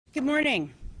Good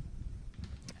morning.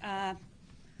 My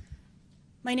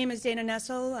name is Dana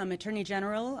Nessel. I'm Attorney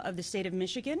General of the state of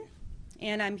Michigan,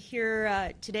 and I'm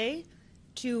here today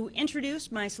to introduce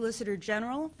my Solicitor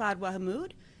General, Fadwa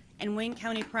Hammoud, and Wayne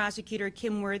County Prosecutor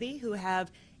Kim Worthy, who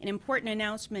have an important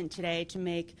announcement today to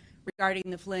make regarding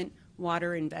the Flint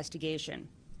Water investigation.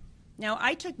 Now,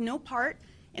 I took no part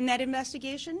in that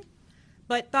investigation,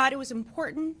 but thought it was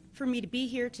important for me to be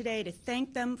here today to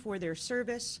thank them for their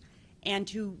service and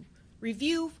to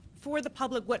review for the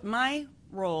public what my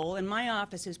role and my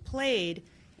office has played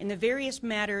in the various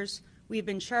matters we have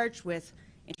been charged with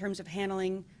in terms of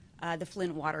handling the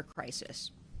Flint Water Crisis.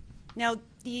 Now,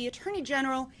 the Attorney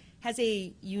General has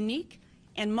a unique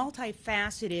and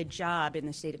multifaceted job in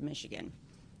the state of Michigan.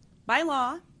 By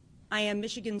law, I am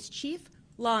Michigan's chief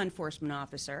law enforcement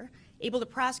officer, able to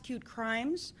prosecute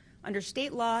crimes under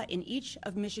state law in each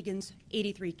of Michigan's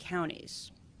 83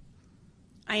 counties.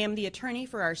 I am the attorney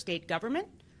for our state government,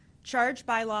 charged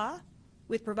by law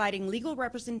with providing legal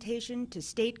representation to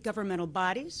state governmental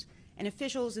bodies and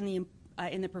officials in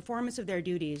the performance of their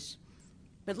duties.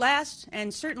 But last,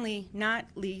 and certainly not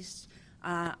least,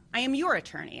 I am your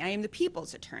attorney. I am the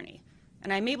people's attorney,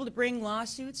 and I'm able to bring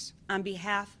lawsuits on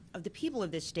behalf of the people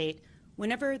of this state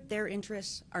whenever their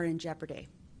interests are in jeopardy.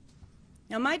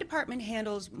 Now, my department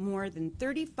handles more than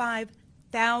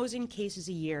 35,000 cases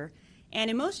a year, and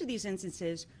in most of these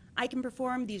instances, I can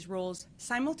perform these roles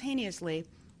simultaneously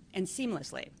and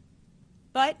seamlessly.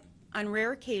 But on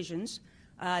rare occasions,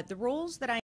 the roles that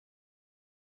I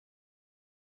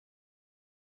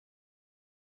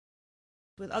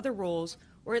with other roles,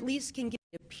 or at least can give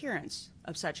the appearance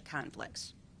of such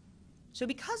conflicts. So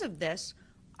because of this,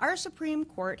 our Supreme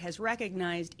Court has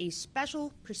recognized a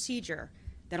special procedure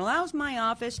that allows my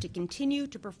office to continue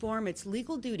to perform its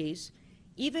legal duties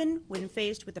even when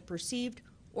faced with a perceived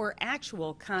or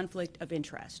actual conflict of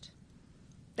interest.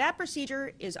 That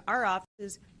procedure is our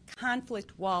office's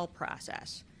conflict wall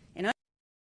process. And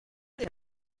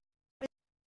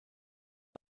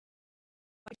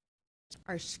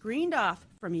are screened off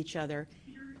from each other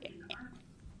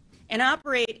and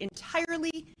operate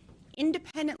entirely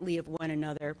independently of one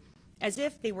another as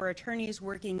if they were attorneys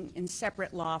working in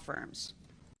separate law firms.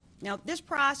 Now, this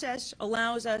process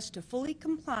allows us to fully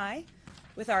comply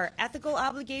with our ethical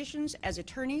obligations as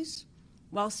attorneys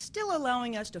while still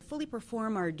allowing us to fully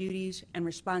perform our duties and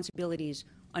responsibilities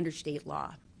under state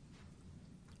law.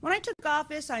 When I took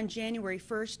office on January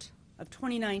 1st of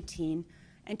 2019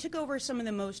 and took over some of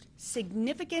the most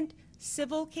significant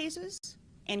civil cases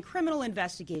and criminal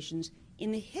investigations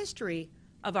in the history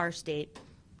of our state,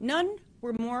 none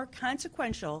were more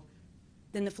consequential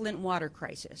than the Flint Water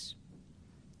Crisis.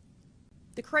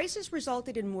 The crisis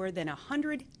resulted in more than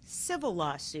 100 civil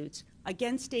lawsuits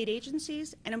against state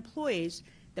agencies and employees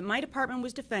that my department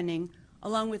was defending,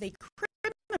 along with a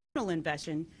criminal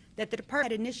investigation that the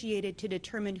department had initiated to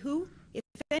determine who, if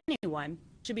anyone,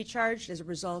 should be charged as a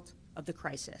result of the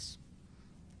crisis.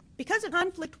 Because a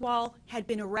conflict wall had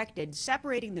been erected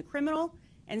separating the criminal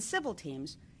and civil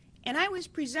teams, and I was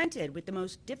presented with the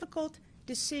most difficult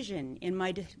decision in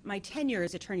my tenure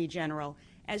as Attorney General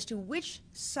as to which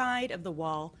side of the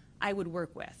wall I would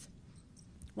work with.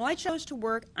 Well, I chose to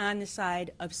work on the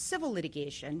side of civil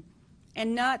litigation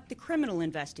and not the criminal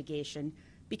investigation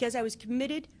because I was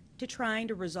committed to trying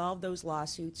to resolve those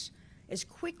lawsuits as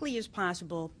quickly as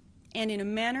possible and in a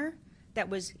manner that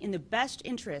was in the best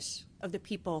interests of the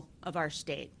people of our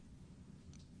state.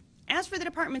 As for the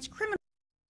department's criminal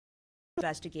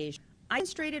investigation, I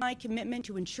demonstrated my commitment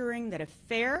to ensuring that a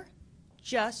fair,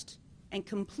 just, and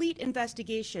complete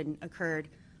investigation occurred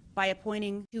by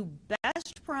appointing two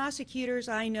best prosecutors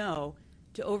I know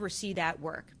to oversee that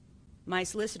work: my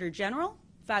Solicitor General,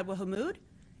 Fadwa Hammoud,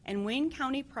 and Wayne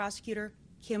County Prosecutor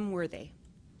Kim Worthy.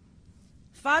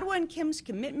 Fadwa and Kim's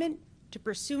commitment to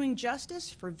pursuing justice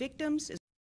for victims is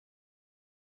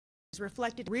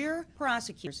reflected in career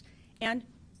prosecutors, and,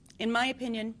 in my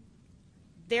opinion,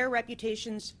 their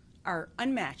reputations are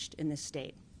unmatched in this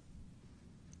state.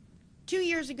 2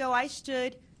 years ago, I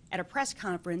stood at a press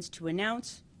conference to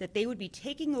announce that they would be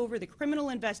taking over the criminal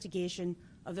investigation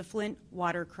of the Flint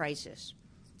Water Crisis.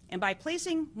 And by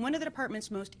placing one of the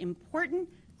department's most important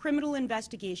criminal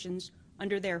investigations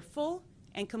under their full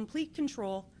and complete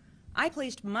control, I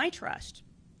placed my trust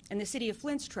and the City of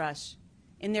Flint's trust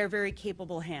in their very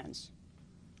capable hands.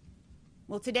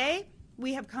 Well, today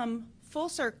we have come full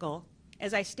circle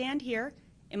as I stand here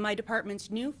in my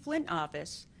department's new Flint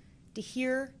office to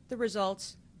hear the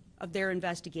results of their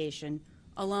investigation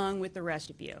along with the rest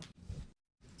of you.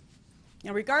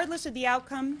 Now, regardless of the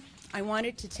outcome, I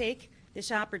wanted to take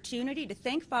this opportunity to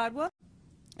thank Fadwa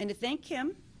and to thank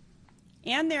Kim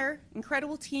and their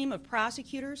incredible team of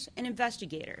prosecutors and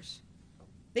investigators.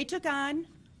 They took on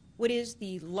what is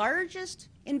the largest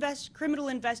criminal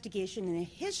investigation in the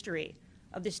history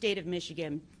of the state of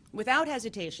Michigan without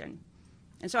hesitation.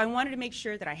 And so I wanted to make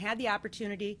sure that I had the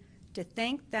opportunity to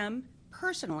thank them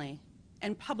personally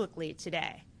and publicly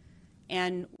today.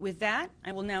 And with that,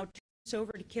 I will now turn this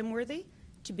over to Kim Worthy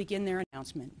to begin their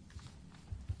announcement.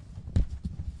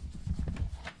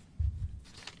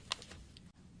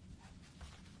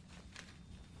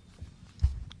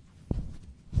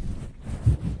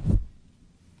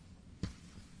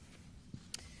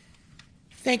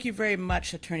 Thank you very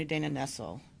much, Attorney Dana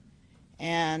Nessel,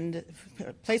 and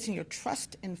for placing your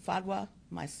trust in Fadwa,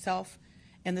 myself,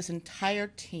 and this entire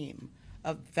team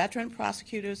of veteran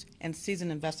prosecutors and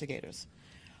seasoned investigators.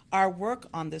 Our work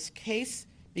on this case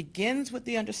begins with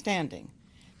the understanding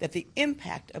that the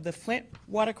impact of the Flint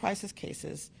Water Crisis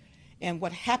cases and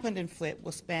what happened in Flint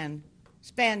will span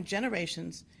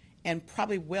generations and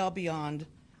probably well beyond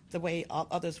the way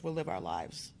others will live our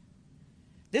lives.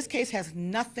 This case has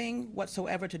nothing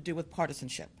whatsoever to do with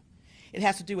partisanship. It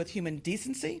has to do with human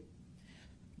decency,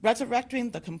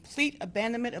 resurrecting the complete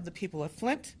abandonment of the people of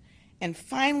Flint, and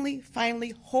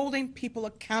finally holding people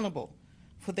accountable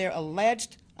for their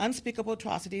alleged unspeakable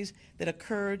atrocities that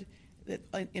occurred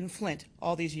in Flint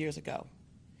all these years ago.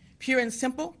 Pure and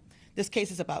simple, this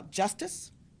case is about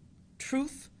justice,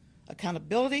 truth,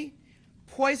 accountability,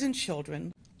 poisoned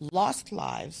children, lost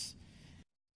lives,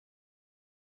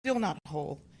 still not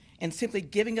whole, and simply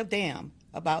giving a damn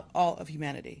about all of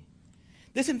humanity.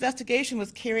 This investigation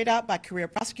was carried out by career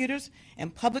prosecutors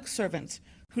and public servants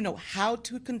who know how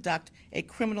to conduct a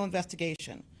criminal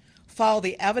investigation, follow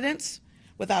the evidence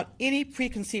without any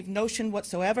preconceived notion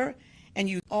whatsoever, and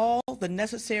use all the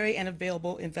necessary and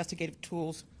available investigative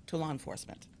tools to law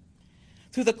enforcement.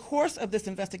 Through the course of this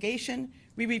investigation,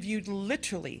 we reviewed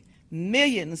literally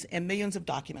millions and millions of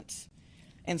documents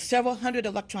and several hundred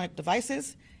electronic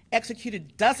devices,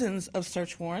 executed dozens of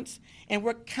search warrants, and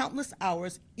worked countless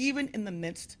hours even in the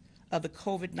midst of the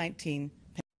COVID-19 pandemic.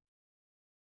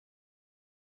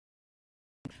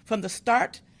 From the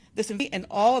start, this and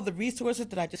all of the resources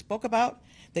that I just spoke about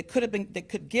that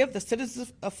could give the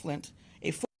citizens of Flint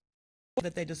a full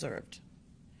that they deserved.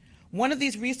 One of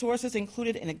these resources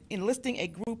included enlisting a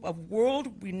group of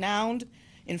world-renowned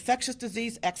infectious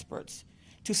disease experts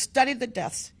to study the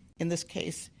deaths in this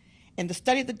case and to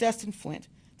study the deaths in Flint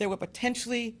that were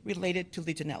potentially related to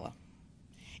Legionella.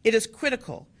 It is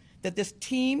critical that these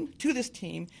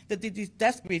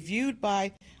deaths be reviewed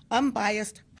by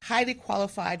unbiased, highly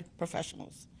qualified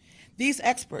professionals. These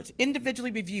experts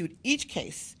individually reviewed each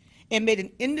case and made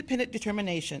an independent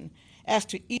determination as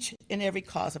to each and every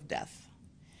cause of death.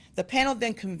 The panel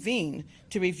then convened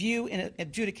to review and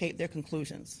adjudicate their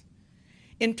conclusions.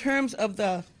 In terms of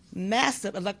the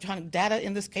massive electronic data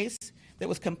in this case that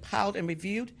was compiled and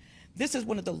reviewed, this is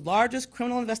one of the largest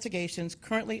criminal investigations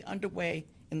currently underway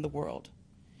in the world.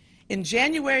 In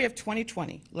January of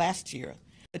 2020, last year,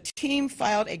 the team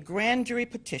filed a grand jury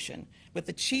petition with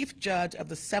the Chief Judge of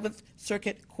the 7th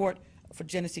Circuit Court for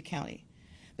Genesee County.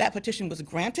 That petition was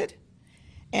granted,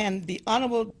 and the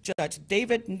Honorable Judge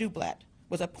David Newblatt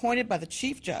was appointed by the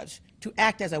Chief Judge to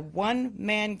act as a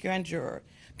one-man grand juror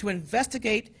to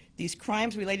investigate these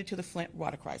crimes related to the Flint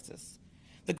Water Crisis.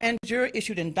 The grand jury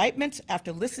issued indictments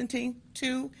after listening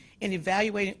to and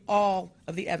evaluating all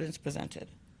of the evidence presented.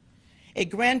 A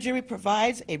grand jury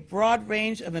provides a broad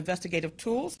range of investigative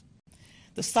tools.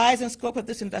 The size and scope of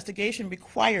this investigation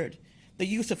required the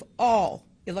use of all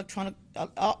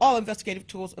investigative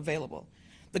tools available.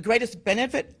 The greatest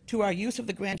benefit to our use of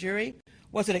the grand jury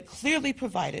was that it clearly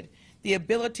provided the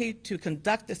ability to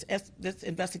conduct this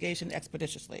investigation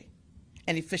expeditiously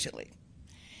and efficiently,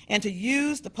 and to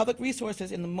use the public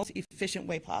resources in the most efficient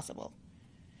way possible.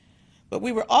 But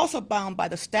we were also bound by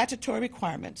the statutory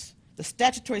requirements, the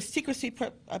statutory secrecy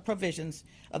provisions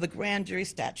of the grand jury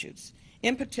statutes,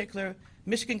 in particular,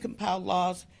 Michigan compiled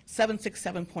laws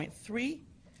 767.3,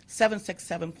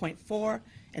 767.4,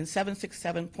 and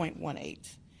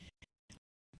 767.18.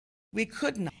 We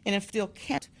could not, and still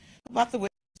can't, about the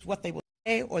witnesses, what they will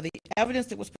say, or the evidence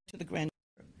that was put to the grand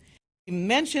jury. We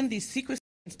mentioned these secrecy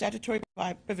and statutory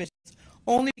provisions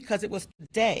only because it was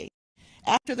today,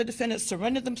 after the defendants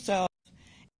surrendered themselves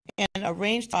and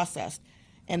arranged process,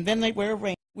 and then they were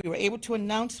arraigned, we were able to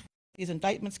announce what these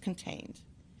indictments contained.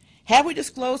 Had we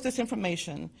disclosed this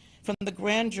information from the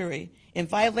grand jury in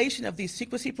violation of these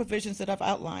secrecy provisions that I've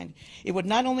outlined, it would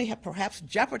not only have perhaps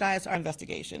jeopardized our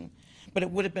investigation, but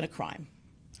it would have been a crime.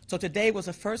 So today was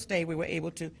the first day we were able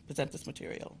to present this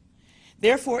material.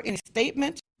 Therefore, any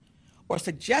statement or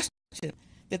suggestion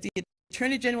that the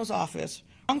Attorney General's office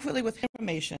wrongfully with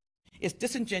information is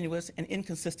disingenuous and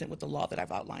inconsistent with the law that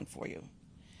I've outlined for you.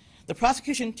 The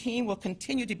prosecution team will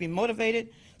continue to be motivated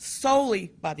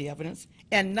solely by the evidence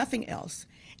and nothing else,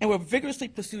 and will vigorously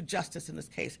pursue justice in this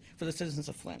case for the citizens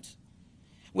of Flint.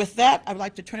 With that, I would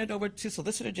like to turn it over to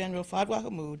Solicitor General Fadwa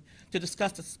Hammoud to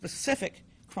discuss the specific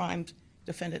crimes,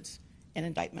 defendants, and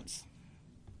indictments.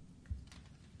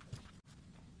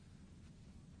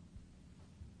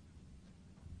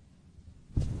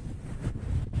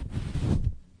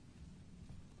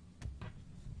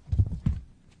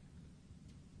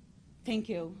 Thank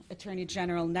you, Attorney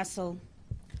General Nessel,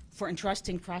 for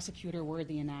entrusting Prosecutor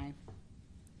Worthy and I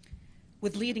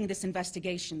with leading this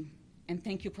investigation. And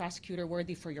thank you, Prosecutor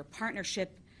Worthy, for your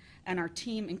partnership and our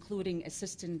team, including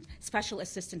Special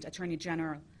Assistant Attorney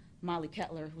General Molly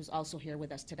Kettler, who's also here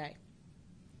with us today.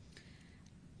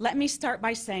 Let me start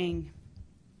by saying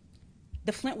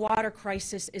the Flint Water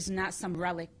Crisis is not some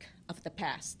relic of the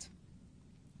past.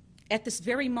 At this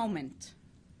very moment,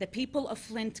 the people of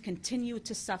Flint continue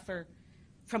to suffer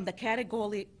from the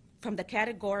categorical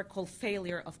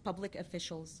failure of public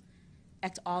officials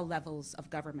at all levels of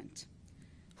government,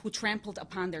 who trampled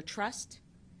upon their trust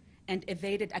and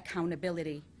evaded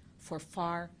accountability for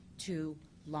far too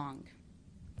long.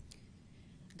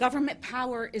 Government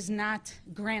power is not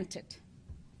granted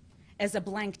as a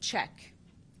blank check.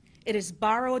 It is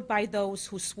borrowed by those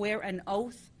who swear an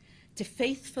oath to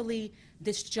faithfully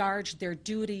discharge their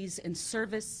duties in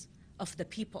service of the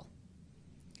people.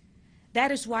 That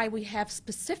is why we have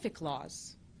specific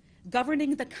laws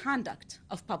governing the conduct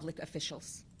of public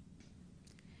officials.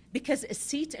 Because a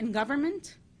seat in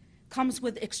government comes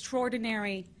with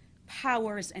extraordinary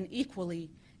powers and equally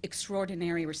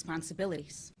extraordinary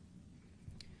responsibilities.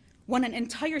 When an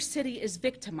entire city is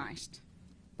victimized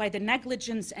by the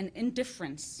negligence and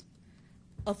indifference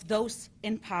of those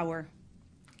in power,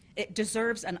 it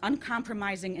deserves an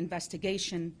uncompromising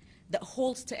investigation that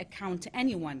holds to account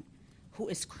anyone who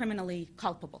is criminally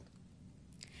culpable.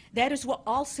 That is what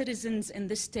all citizens in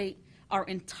this state are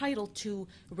entitled to,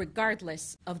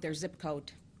 regardless of their zip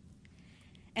code.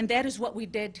 And that is what we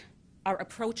did. Our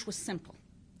approach was simple.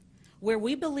 Where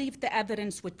we believed the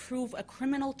evidence would prove a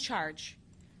criminal charge,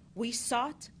 we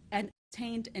sought and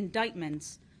obtained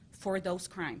indictments for those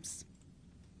crimes.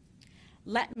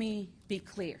 Let me be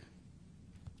clear.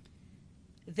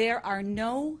 There are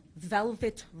no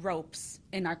velvet ropes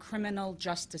in our criminal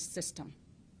justice system.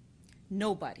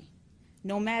 Nobody,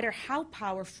 no matter how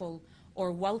powerful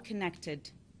or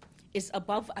well-connected, is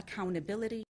above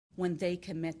accountability when they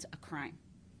commit a crime.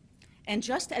 And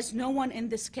just as no one in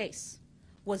this case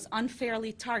was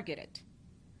unfairly targeted,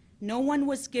 no one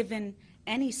was given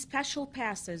any special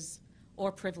passes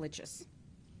or privileges.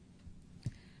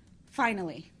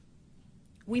 Finally,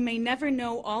 we may never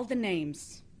know all the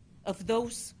names of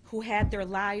those who had their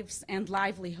lives and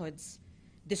livelihoods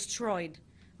destroyed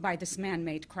by this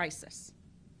man-made crisis.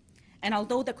 And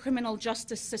although the criminal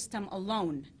justice system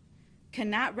alone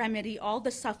cannot remedy all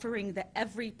the suffering that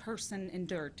every person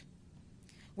endured,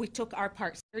 we took our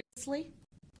part seriously,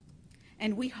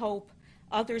 and we hope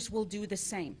others will do the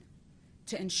same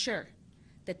to ensure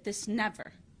that this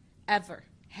never, ever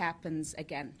happens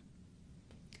again.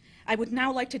 I would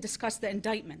now like to discuss the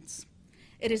indictments.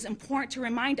 It is important to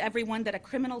remind everyone that a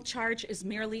criminal charge is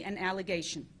merely an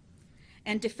allegation,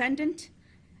 and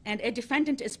a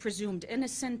defendant is presumed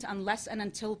innocent unless and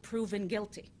until proven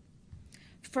guilty.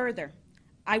 Further,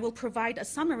 I will provide a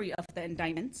summary of the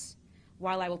indictments.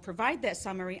 While I will provide that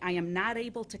summary, I am not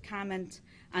able to comment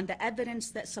on the evidence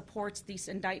that supports these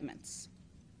indictments.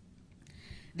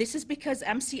 This is because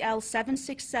MCL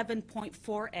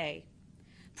 767.4a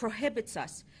prohibits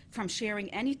us from sharing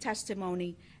any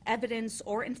testimony, evidence,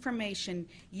 or information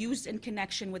used in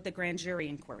connection with the grand jury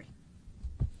inquiry.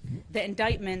 The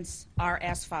indictments are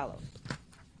as follows.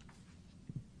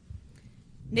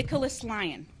 Nicholas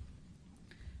Lyon,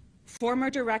 former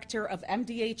director of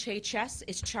MDHHS,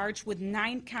 is charged with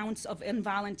 9 counts of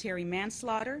involuntary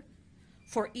manslaughter,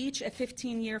 for each a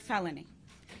 15-year felony,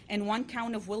 and 1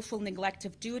 count of willful neglect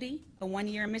of duty, a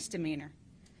 1-year misdemeanor,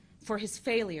 for his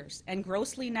failures and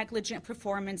grossly negligent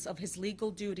performance of his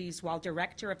legal duties while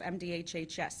director of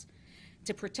MDHHS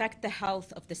to protect the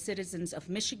health of the citizens of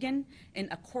Michigan in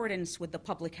accordance with the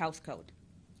Public Health Code.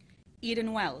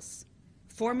 Eden Wells,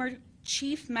 former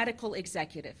chief medical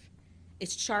executive,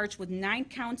 is charged with 9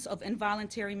 counts of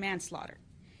involuntary manslaughter,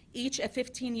 each a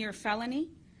 15-year felony,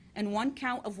 and 1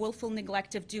 count of willful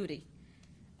neglect of duty,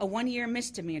 a 1-year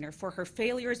misdemeanor, for her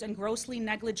failures and grossly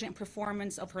negligent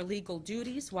performance of her legal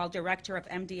duties while director of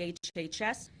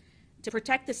MDHHS to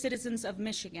protect the citizens of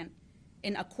Michigan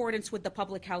in accordance with the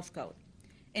Public Health Code.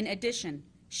 In addition,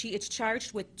 she is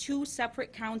charged with 2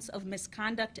 separate counts of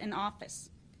misconduct in office,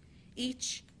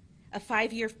 each a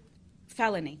 5-year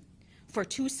felony for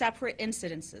 2 separate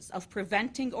incidences of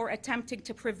preventing or attempting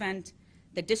to prevent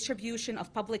the distribution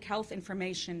of public health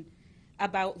information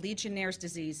about Legionnaire's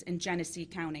disease in Genesee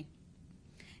County.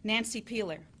 Nancy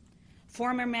Peeler,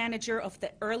 former manager of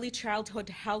the Early Childhood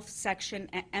Health Section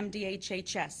at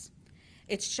MDHHS,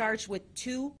 is charged with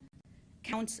 2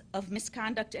 counts of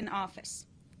misconduct in office,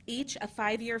 each a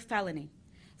 5-year felony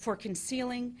for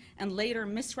concealing and later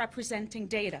misrepresenting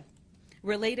data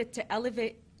related to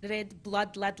elevated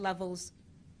blood lead levels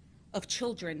of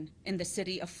children in the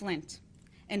city of Flint,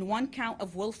 and 1 count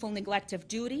of willful neglect of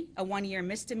duty, a 1-year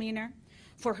misdemeanor,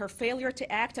 for her failure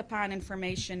to act upon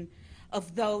information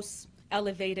of those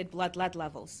elevated blood lead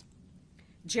levels.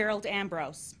 Gerald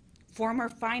Ambrose, former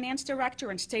finance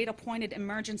director and state-appointed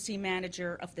emergency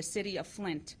manager of the city of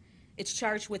Flint, is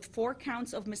charged with 4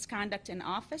 counts of misconduct in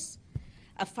office,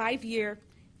 a 5-year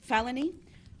felony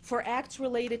for acts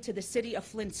related to the city of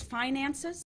Flint's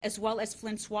finances, as well as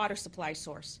Flint's water supply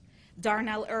source.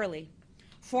 Darnell Early,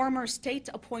 former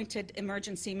state-appointed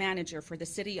emergency manager for the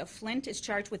city of Flint, is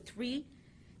charged with 3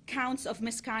 counts of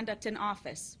misconduct in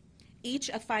office, each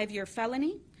a 5-year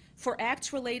felony for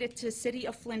acts related to City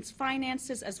of Flint's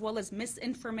finances, as well as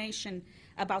misinformation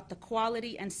about the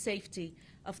quality and safety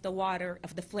of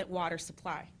the Flint water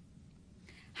supply.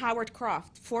 Howard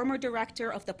Croft, former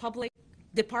director of the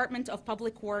Department of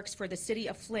Public Works for the City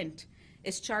of Flint,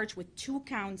 is charged with 2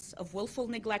 counts of willful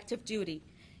neglect of duty,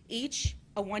 each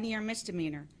a 1-year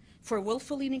misdemeanor, for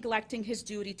willfully neglecting his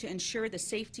duty to ensure the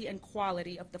safety and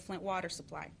quality of the Flint water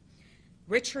supply.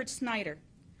 Richard Snyder,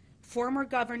 former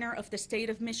governor of the state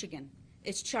of Michigan,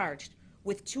 is charged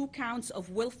with 2 counts of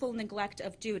willful neglect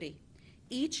of duty,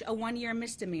 each a 1-year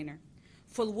misdemeanor,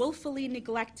 for willfully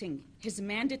neglecting his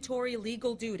mandatory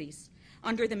legal duties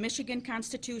under the Michigan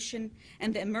Constitution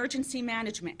and the Emergency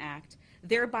Management Act,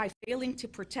 thereby failing to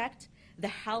protect the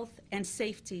health and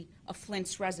safety of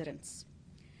Flint's residents.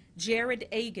 Jared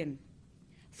Agan,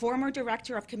 former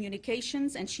director of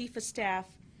communications and chief of staff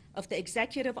of the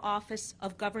Executive Office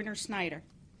of Governor Snyder,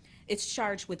 is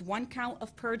charged with 1 count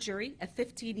of perjury, a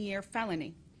 15-year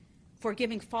felony, for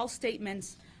giving false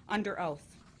statements under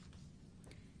oath.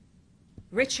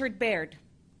 Richard Baird,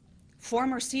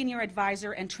 former senior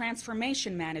advisor and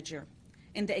transformation manager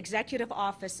in the Executive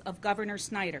Office of Governor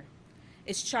Snyder,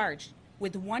 is charged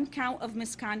with 1 count of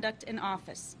misconduct in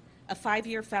office, a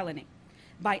 5-year felony,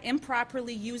 by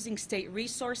improperly using state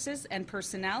resources and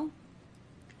personnel,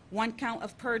 1 count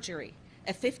of perjury,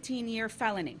 a 15-year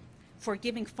felony, for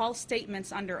giving false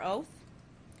statements under oath,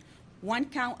 1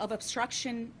 count of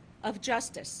obstruction of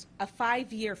justice, a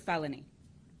 5-year felony,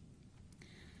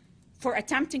 for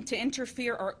attempting to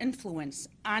interfere or influence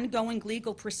ongoing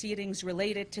legal proceedings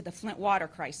related to the Flint Water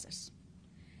Crisis,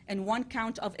 and 1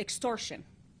 count of extortion,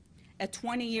 a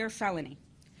 20-year felony,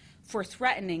 for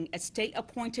threatening a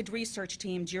state-appointed research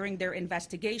team during their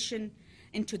investigation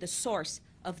into the source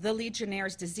of the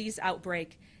Legionnaire's disease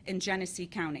outbreak in Genesee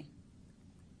County.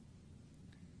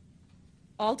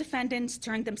 All defendants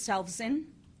turned themselves in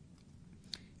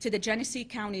to the Genesee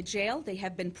County Jail. They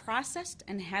have been processed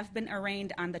and have been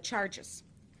arraigned on the charges.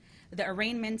 The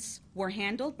arraignments were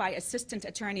handled by Assistant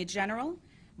Attorney General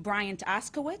Bryant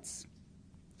Oskowitz.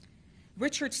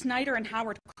 Richard Snyder and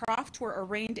Howard Croft were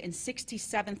arraigned in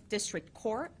 67th District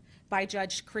Court by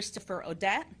Judge Christopher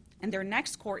Odette, and their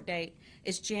next court date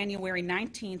is January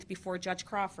 19th before Judge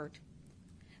Crawford.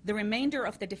 The remainder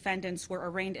of the defendants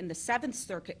were arraigned in the 7th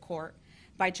Circuit Court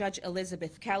by Judge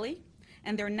Elizabeth Kelly,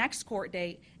 and their next court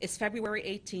date is February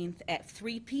 18th at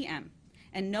 3 p.m.,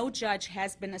 and no judge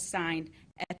has been assigned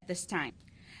at this time.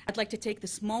 I'd like to take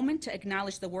this moment to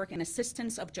acknowledge the work and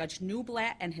assistance of Judge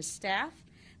Newblatt and his staff,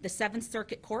 the 7th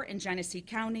Circuit Court in Genesee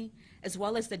County, as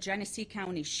well as the Genesee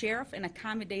County Sheriff in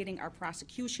accommodating our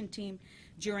prosecution team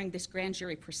during this grand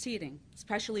jury proceeding,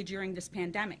 especially during this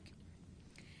pandemic,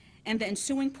 and the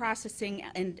ensuing processing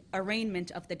and arraignment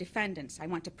of the defendants. I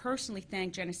want to personally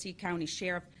thank Genesee County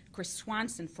Sheriff Chris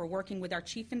Swanson for working with our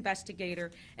chief investigator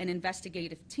and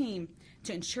investigative team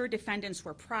to ensure defendants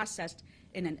were processed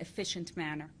in an efficient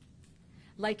manner.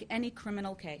 Like any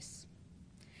criminal case,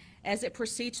 as it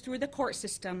proceeds through the court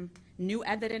system, new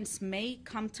evidence may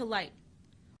come to light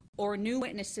or new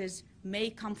witnesses may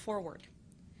come forward.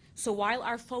 So while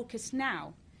our focus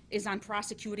now is on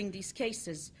prosecuting these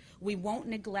cases, we won't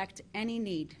neglect any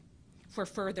need for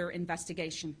further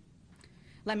investigation.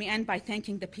 Let me end by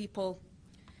thanking the people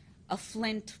of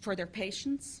Flint for their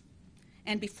patience.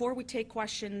 And before we take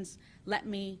questions, let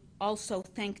me also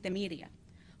thank the media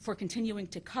for continuing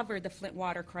to cover the Flint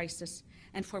water crisis,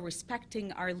 and for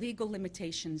respecting our legal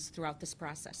limitations throughout this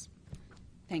process.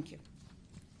 Thank you.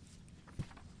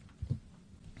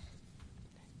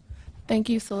 Thank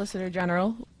you, Solicitor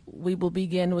General. We will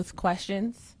begin with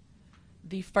questions.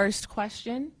 The first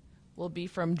question will be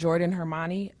from Jordan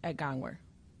Hermani at Gangwer.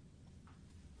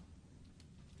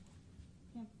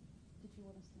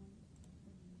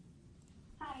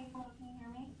 Hi, hello, can you hear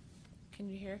me? Can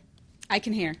you hear? I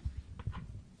can hear.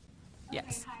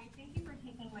 Yes. Okay, hi, thank you for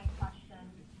taking my question.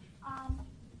 On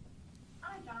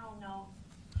a general note,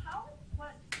 how is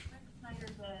what Rick Snyder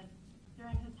did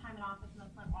during his time in office in the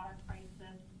Flint water crisis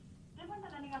different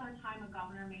than any other time a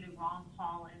governor made a wrong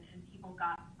call and people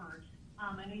got hurt?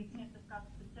 I know you can't discuss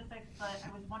specifics, but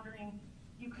I was wondering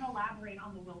if you could elaborate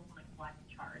on the willful neglect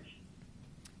charge.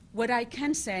 What I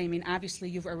can say, I mean, obviously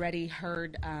you've already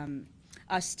heard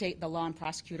us state the law and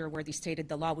prosecutor where they stated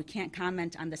the law. We can't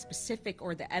comment on the specific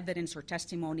or the evidence or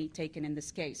testimony taken in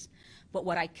this case. But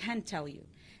what I can tell you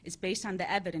is based on the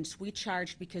evidence we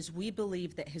charged because we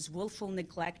believe that his willful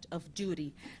neglect of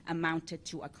duty amounted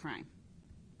to a crime.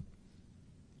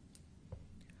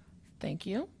 Thank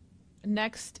you.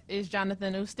 Next is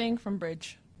Jonathan Oosting from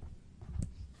Bridge.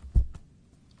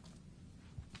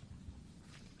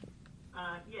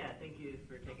 Yeah, thank you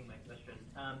for taking my question.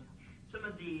 Some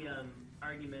of the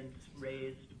arguments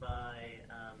raised by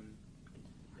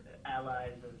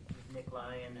allies of Nick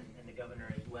Lyon and the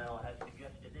governor as well have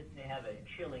suggested it may have a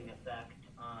chilling effect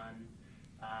on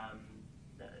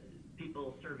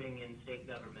people serving in state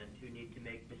government who need to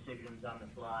make decisions on the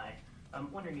fly. I'm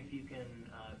wondering if you can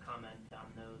comment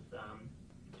on those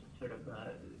sort of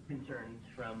concerns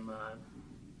from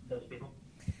those people.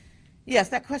 Yes,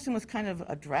 that question was kind of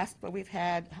addressed, but we've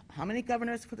had how many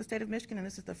governors for the state of Michigan, and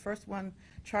this is the first one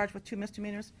charged with 2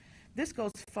 misdemeanors. This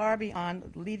goes far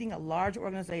beyond leading a large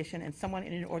organization and someone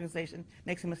in your organization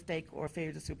makes a mistake or a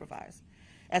failure to supervise.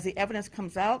 As the evidence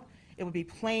comes out, it would be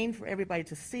plain for everybody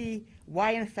to see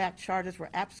why, in fact, charges were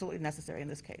absolutely necessary in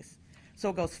this case.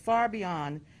 So it goes far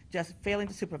beyond just failing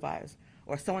to supervise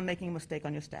or someone making a mistake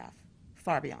on your staff.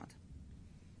 Far beyond.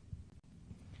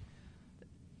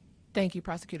 Thank you,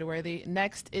 Prosecutor Worthy.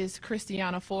 Next is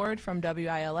Christiana Ford from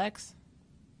WILX.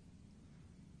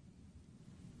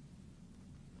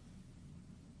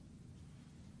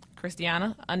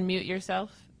 Christiana, unmute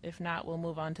yourself. If not, we'll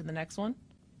move on to the next one.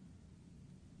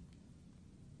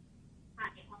 Hi,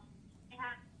 I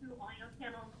have 2 audio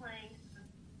channels playing.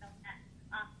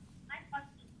 My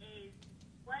question is,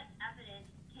 what evidence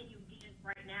can you give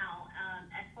right now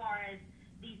as far as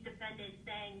these defendants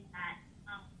saying that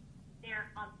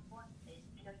they're unwarranted,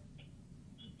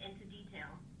 into detail?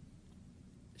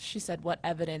 She said, what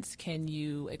evidence can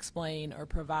you explain or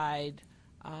provide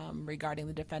regarding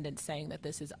the defendant saying that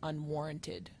this is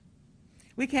unwarranted?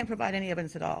 We can't provide any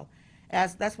evidence at all.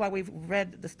 That's why we've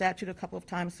read the statute a couple of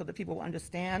times so that people will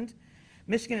understand.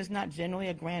 Michigan is not generally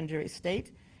a grand jury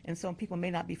state, and some people may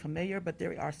not be familiar, but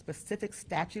there are specific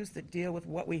statutes that deal with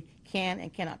what we can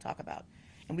and cannot talk about.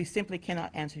 And we simply cannot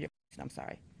answer your question, I'm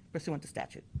sorry, pursuant to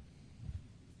statute.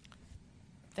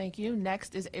 Thank you.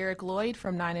 Next is Eric Lloyd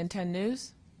from 9 and 10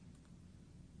 News.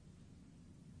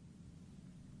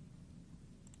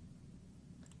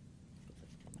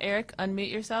 Eric, unmute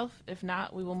yourself. If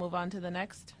not, we will move on to the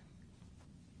next.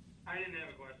 I didn't have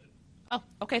a question. Oh,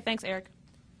 okay. Thanks, Eric.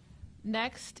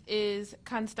 Next is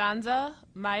Constanza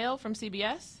Mayo from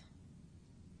CBS.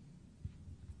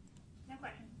 No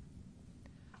question.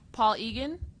 Paul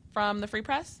Egan from the Free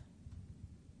Press.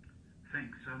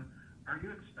 Thanks. Are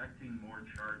you expecting more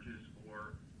charges,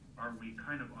 or are we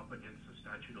kind of up against the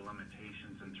statute of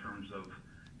limitations in terms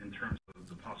of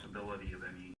the possibility of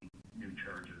any new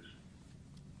charges?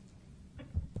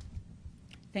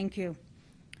 Thank you.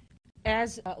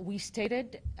 As we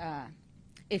stated,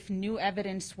 if new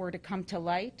evidence were to come to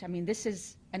light, I mean, this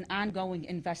is an ongoing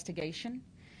investigation,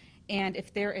 and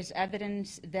if there is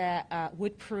evidence that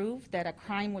would prove that a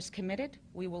crime was committed,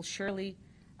 we will surely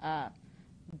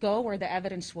go where the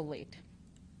evidence will lead.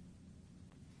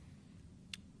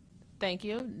 Thank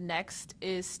you. Next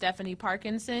is Stephanie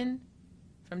Parkinson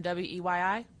from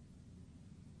WEYI.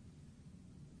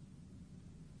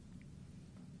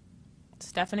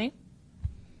 Stephanie?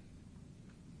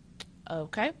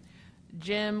 Okay.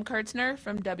 Jim Kurtzner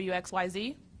from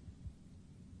WXYZ.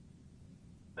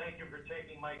 Thank you for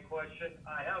taking my question.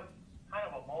 I have kind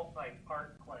of a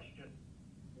multi-part question.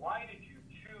 Why did you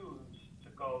choose to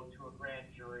go to a grand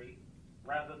jury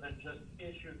rather than just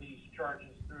issue these charges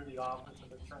through the Office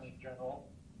of Attorney General?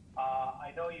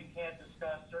 I know you can't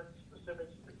discuss certain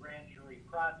specifics of the grand jury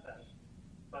process,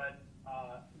 but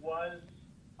was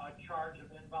a charge of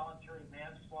involuntary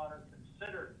manslaughter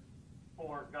considered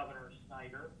for Governor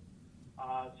Snyder.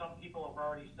 Some people have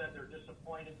already said they're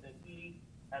disappointed that he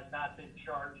has not been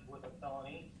charged with a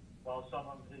felony, while some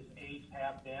of his aides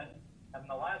have been. And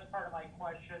the last part of my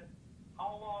question,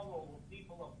 how long will the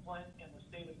people of Flint and the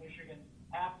state of Michigan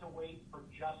have to wait for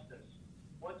justice?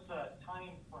 What's the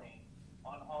time frame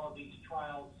on all of these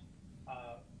trials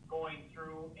going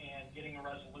through and getting a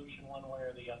resolution one way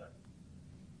or the other?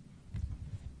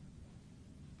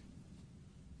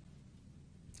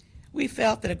 We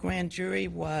felt that a grand jury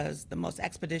was the most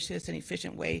expeditious and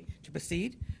efficient way to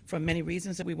proceed for many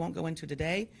reasons that we won't go into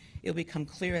today. It'll become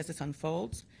clear as this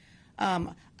unfolds.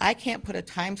 I can't put a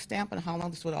timestamp on how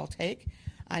long this would all take.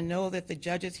 I know that the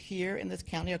judges here in this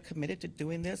county are committed to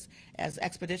doing this as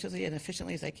expeditiously and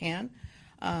efficiently as they can.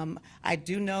 I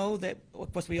do know that,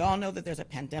 of course, we all know that there's a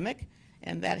pandemic,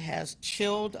 and that has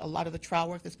chilled a lot of the trial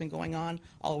work that's been going on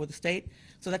all over the state.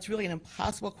 So that's really an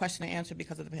impossible question to answer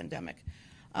because of the pandemic.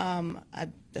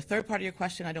 The third part of your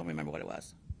question, I don't remember what it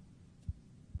was.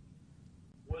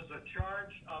 Was a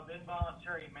charge of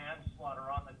involuntary manslaughter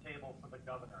on the table for the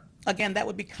governor? Again, that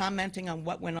would be commenting on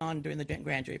what went on during the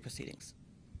grand jury proceedings.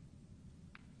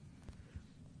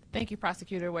 Thank you,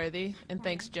 Prosecutor Worthy, and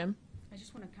thanks, Jim. I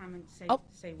just want to comment, say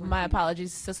one My thing.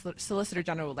 apologies. Solicitor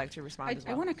General would like to respond as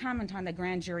well. I want to comment on the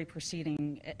grand jury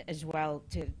proceeding as well,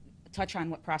 to touch on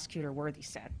what Prosecutor Worthy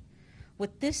said.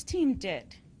 What this team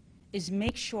did is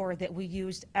make sure that we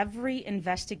used every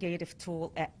investigative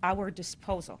tool at our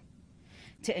disposal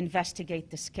to investigate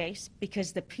this case,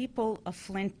 because the people of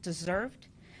Flint deserved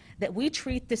that we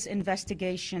treat this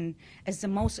investigation as the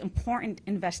most important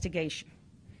investigation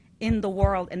in the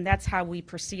world, and that's how we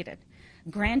proceeded.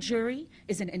 Grand jury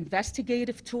is an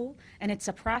investigative tool, and it's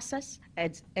a process,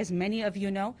 as many of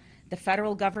you know, the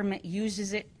federal government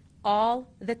uses it all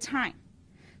the time.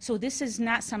 So this is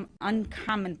not some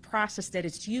uncommon process that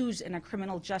is used in a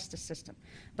criminal justice system,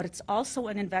 but it's also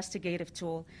an investigative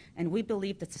tool, and we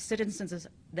believe that the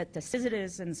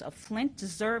citizens of Flint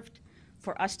deserved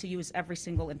for us to use every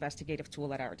single investigative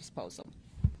tool at our disposal.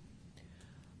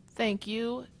 Thank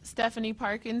you. Stephanie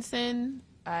Parkinson,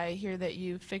 I hear that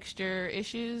you fixed your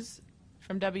issues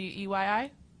from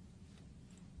WEYI.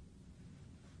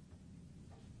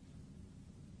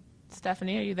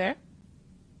 Stephanie, are you there?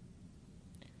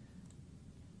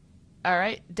 All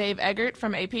right, Dave Eggert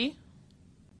from AP. Hi,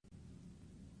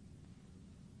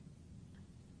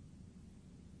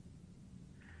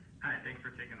 thanks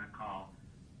for taking the call.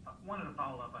 Wanted to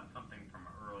follow up on something from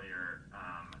earlier.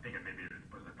 I think maybe it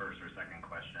was the first or second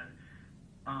question.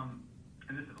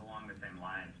 And this is along the same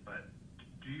lines, but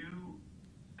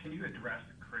can you address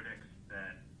critics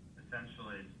that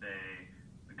essentially say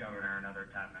the governor and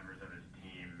other top members of his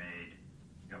team made,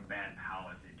 bad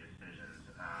policy decisions,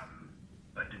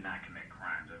 but did not commit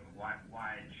crimes?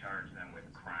 Why charge them with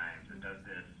crimes? And does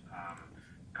this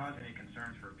cause any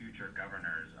concerns for future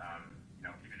governors?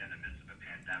 Even in the midst of a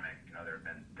pandemic, there have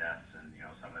been deaths, and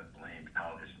some have blamed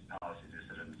policy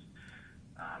decisions,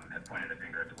 have pointed a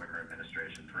finger at the Whitmer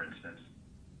administration, for instance.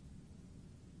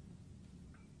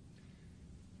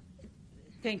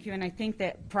 Thank you, and I think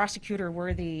that Prosecutor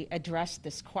Worthy addressed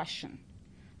this question.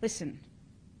 Listen,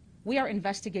 we are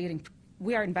investigating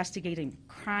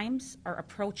crimes. Our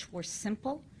approach was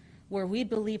simple, where we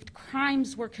believed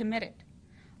crimes were committed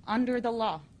under the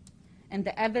law, and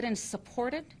the evidence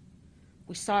supported.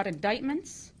 We sought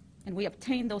indictments, and we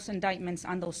obtained those indictments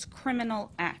on those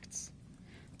criminal acts.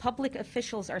 Public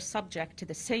officials are subject to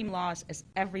the same laws as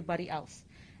everybody else.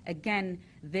 Again,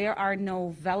 there are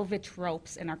no velvet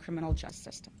ropes in our criminal justice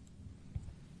system.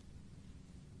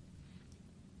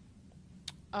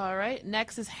 All right,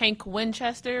 next is Hank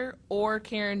Winchester or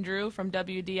Karen Drew from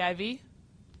WDIV.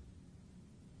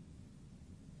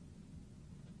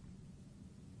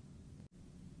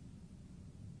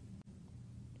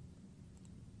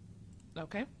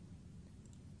 Okay.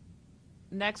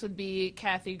 Next would be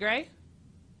Kathy Gray.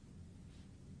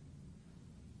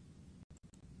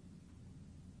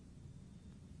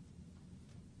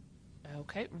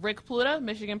 Okay, Rick Pluta,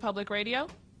 Michigan Public Radio.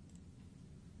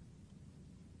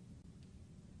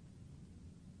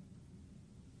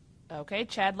 Okay,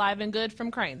 Chad Livengood from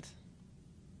Cranes.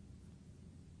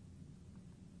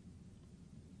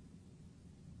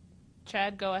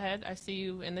 Chad, go ahead. I see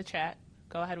you in the chat.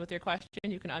 Go ahead with your question.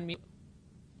 You can unmute.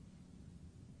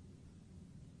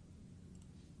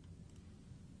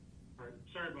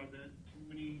 Sorry about that. Too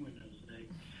many windows today.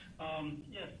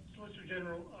 Yes, Solicitor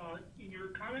General, in your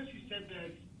comments you said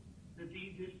that the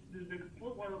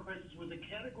Flint Water Crisis was a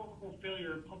categorical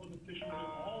failure of public officials at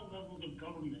all levels of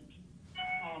government.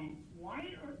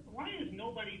 Why is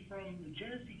nobody from the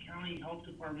Genesee County Health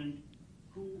Department,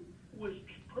 who was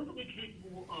perfectly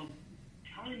capable of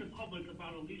telling the public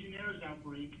about a Legionnaire's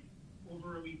outbreak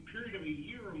over a period of a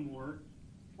year or more,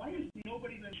 why has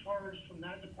nobody been charged from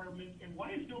that department, and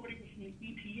why has nobody from the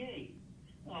EPA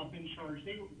been charged?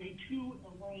 They too,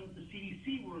 along with the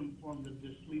CDC, were informed of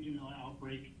this Legionella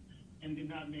outbreak and did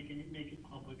not make it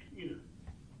public either.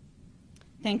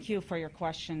 Thank you for your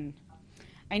question.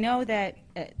 I know that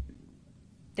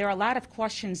there are a lot of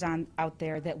questions out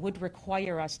there that would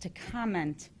require us to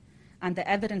comment on the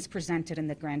evidence presented in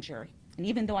the grand jury. And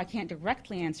even though I can't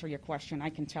directly answer your question, I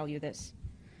can tell you this.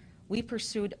 We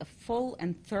pursued a full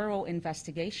and thorough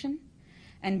investigation,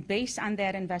 and based on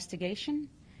that investigation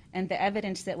and the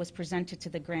evidence that was presented to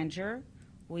the grand juror,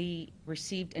 we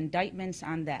received indictments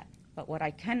on that. But what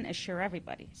I can assure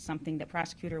everybody, something that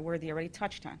Prosecutor Worthy already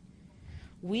touched on,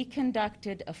 we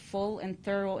conducted a full and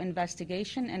thorough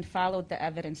investigation and followed the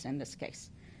evidence in this case.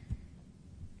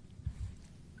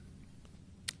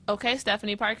 Okay,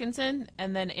 Stephanie Parkinson,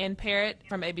 and then Ann Parrott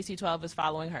from ABC 12 is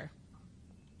following her.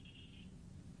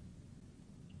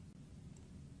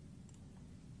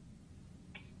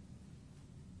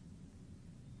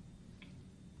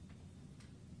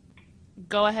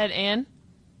 Go ahead, Ann.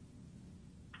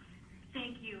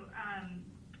 Thank you.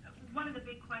 One of the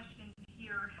big questions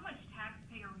here, how much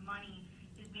taxpayer money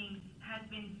has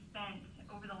been spent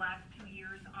over the last 2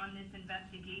 years on this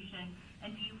investigation?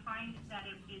 And do you find that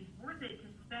it is worth it to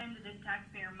spend this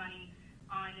taxpayer money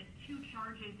on 2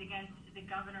 charges against the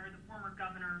governor, the former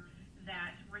governor,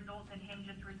 that result in him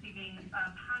just receiving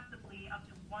possibly up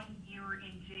to 1 year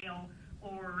in jail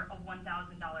or a $1,000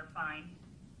 fine?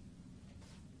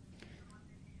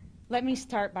 Let me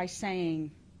start by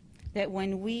saying that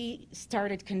when we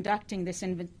started conducting this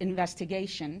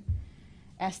investigation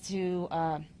as to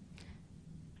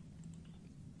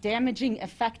damaging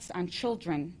effects on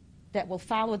children that will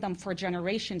follow them for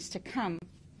generations to come,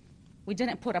 we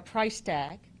didn't put a price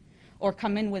tag or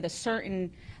come in with a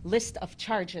certain list of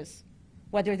charges,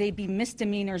 whether they be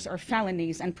misdemeanors or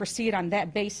felonies, and proceed on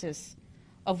that basis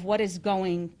of what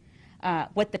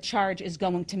the charge is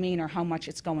going to mean or how much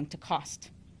it's going to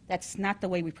cost. That's not the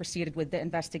way we proceeded with the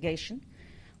investigation.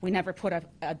 We never put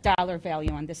a dollar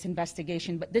value on this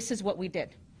investigation, but this is what we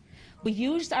did. We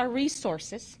used our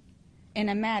resources in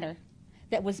a manner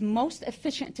that was most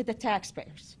efficient to the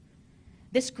taxpayers.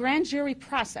 This grand jury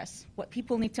process, what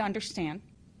people need to understand,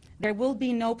 there will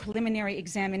be no preliminary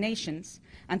examinations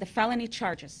on the felony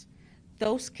charges.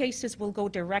 Those cases will go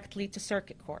directly to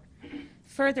circuit court.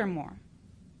 Furthermore,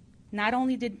 not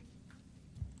only did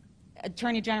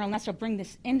Attorney General Nessel bring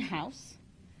this in-house,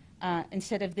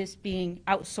 instead of this being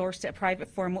outsourced at private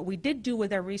firm, what we did do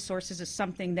with our resources is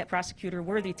something that Prosecutor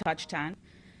Worthy touched on,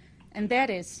 and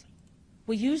that is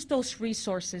we used those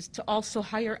resources to also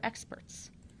hire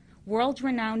experts,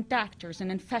 world-renowned doctors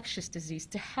in infectious disease,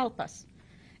 to help us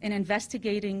in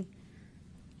investigating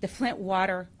the Flint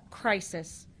Water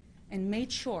Crisis, and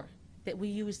made sure that we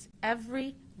used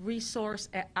every resource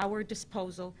at our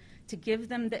disposal to give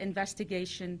them the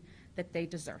investigation that they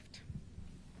deserved.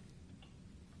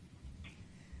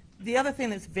 The other thing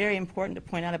that's very important to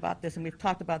point out about this, and we've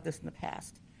talked about this in the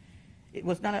past, it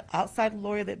was not an outside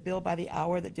lawyer that billed by the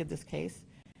hour that did this case.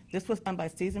 This was done by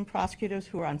seasoned prosecutors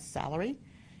who are on salary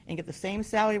and get the same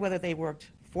salary whether they worked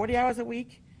 40 hours a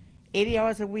week, 80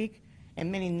 hours a week,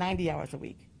 and many 90 hours a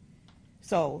week.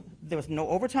 So there was no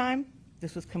overtime.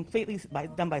 This was completely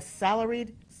done by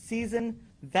salaried, seasoned,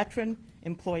 veteran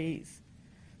employees.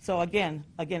 So again,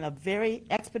 a very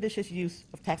expeditious use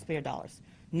of taxpayer dollars.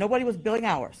 Nobody was billing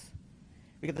hours.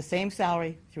 We get the same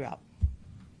salary throughout.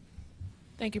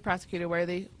 Thank you, Prosecutor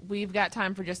Worthy. We've got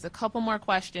time for just a couple more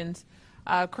questions.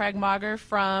 Craig Mauger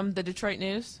from the Detroit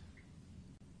News.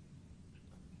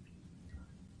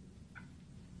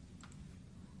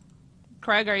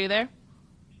 Craig, are you there?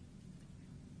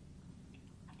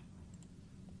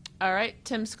 All right,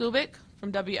 Tim Skubic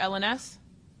from WLNS.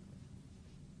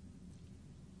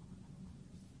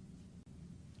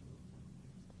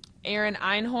 Aaron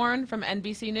Einhorn from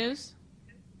NBC News.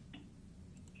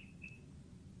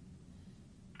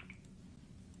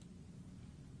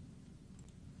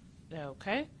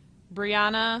 Okay.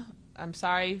 Brianna, I'm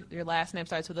sorry, your last name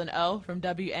starts with an O, from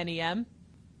WNEM.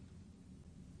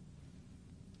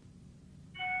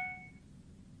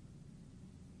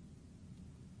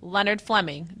 Leonard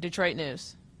Fleming, Detroit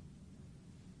News.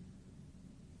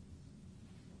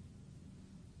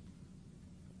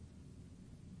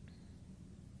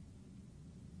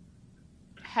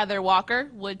 Heather Walker,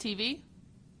 Wood TV.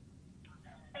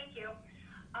 Thank you.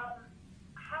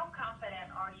 How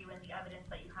confident are you in the evidence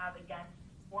that you have against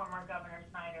former Governor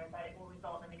Snyder that it will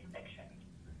result in a conviction?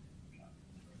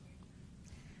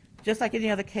 Just like any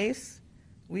other case,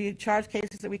 we charge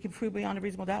cases that we can prove beyond a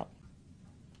reasonable doubt.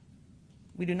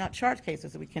 We do not charge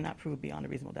cases that we cannot prove beyond a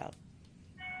reasonable doubt.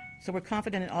 So we're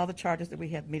confident in all the charges that we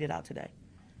have meted out today.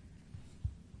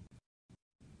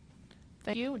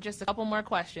 Thank you. Just a couple more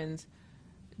questions.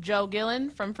 Joe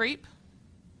Gillen from FREEP.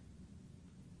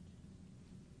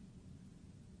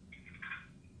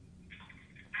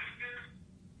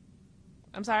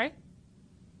 I'm sorry?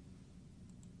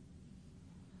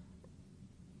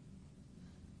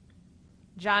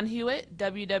 John Hewitt,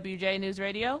 WWJ News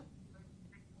Radio.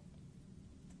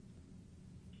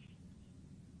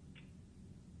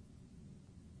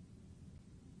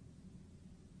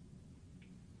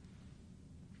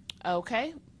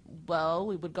 Okay, well,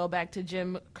 we would go back to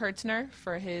Jim Kurtzner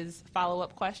for his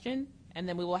follow-up question, and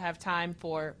then we will have time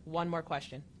for one more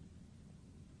question.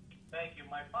 Thank you.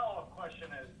 My follow-up question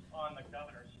is on the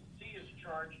governor. Since he is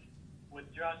charged with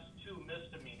just 2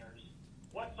 misdemeanors,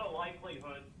 what's the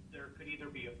likelihood there could either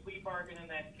be a plea bargain in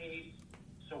that case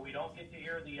so we don't get to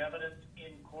hear the evidence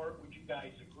in court? Would you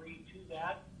guys agree to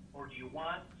that? Or do you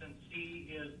want, since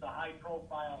he is the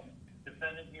high-profile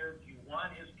defendant here, do you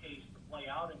want his case to play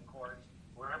out in court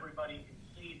where everybody can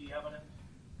see the evidence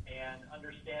and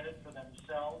understand it for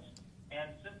themselves?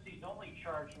 And since he's only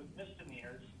charged with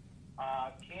misdemeanors,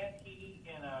 can't he,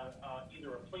 in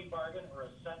either a plea bargain or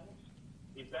a sentence,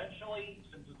 eventually,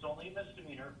 since it's only a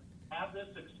misdemeanor, have this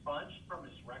expunged from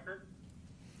his record?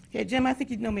 Okay, Jim, I think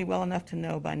you know me well enough to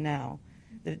know by now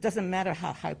that it doesn't matter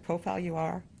how high profile you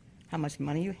are, how much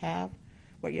money you have,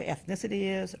 what your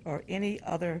ethnicity is, or any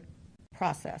other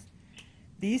process.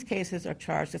 These cases are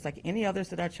charged just like any others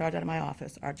that are charged out of my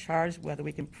office are charged whether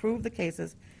we can prove the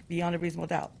cases beyond a reasonable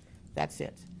doubt. That's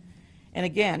it. And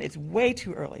again, it's way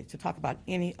too early to talk about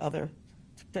any other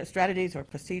strategies or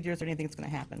procedures or anything that's going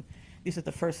to happen. This is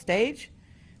the first stage.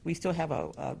 We still have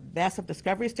a massive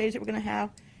discovery stage that we're going to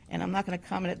have, and I'm not going to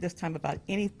comment at this time about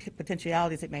any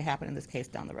potentialities that may happen in this case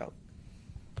down the road.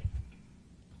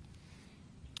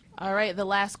 All right, the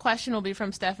last question will be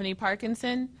from Stephanie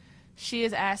Parkinson. She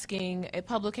is asking, a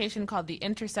publication called The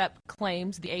Intercept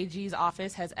claims the AG's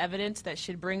office has evidence that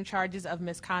should bring charges of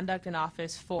misconduct in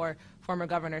office for former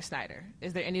Governor Snyder.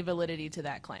 Is there any validity to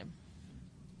that claim?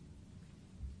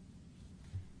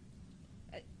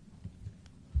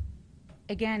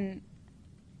 Again,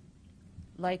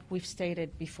 like we've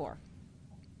stated before,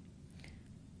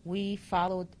 we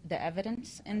followed the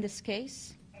evidence in this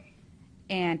case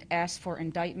and asked for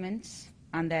indictments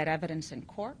on that evidence in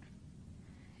court.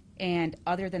 And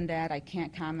other than that, I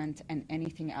can't comment on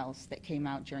anything else that came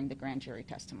out during the grand jury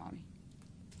testimony.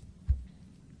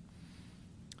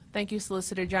 Thank you,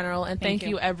 Solicitor General, and Thank thank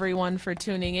you everyone for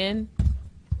tuning in.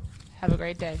 Have a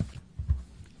great day.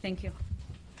 Thank you.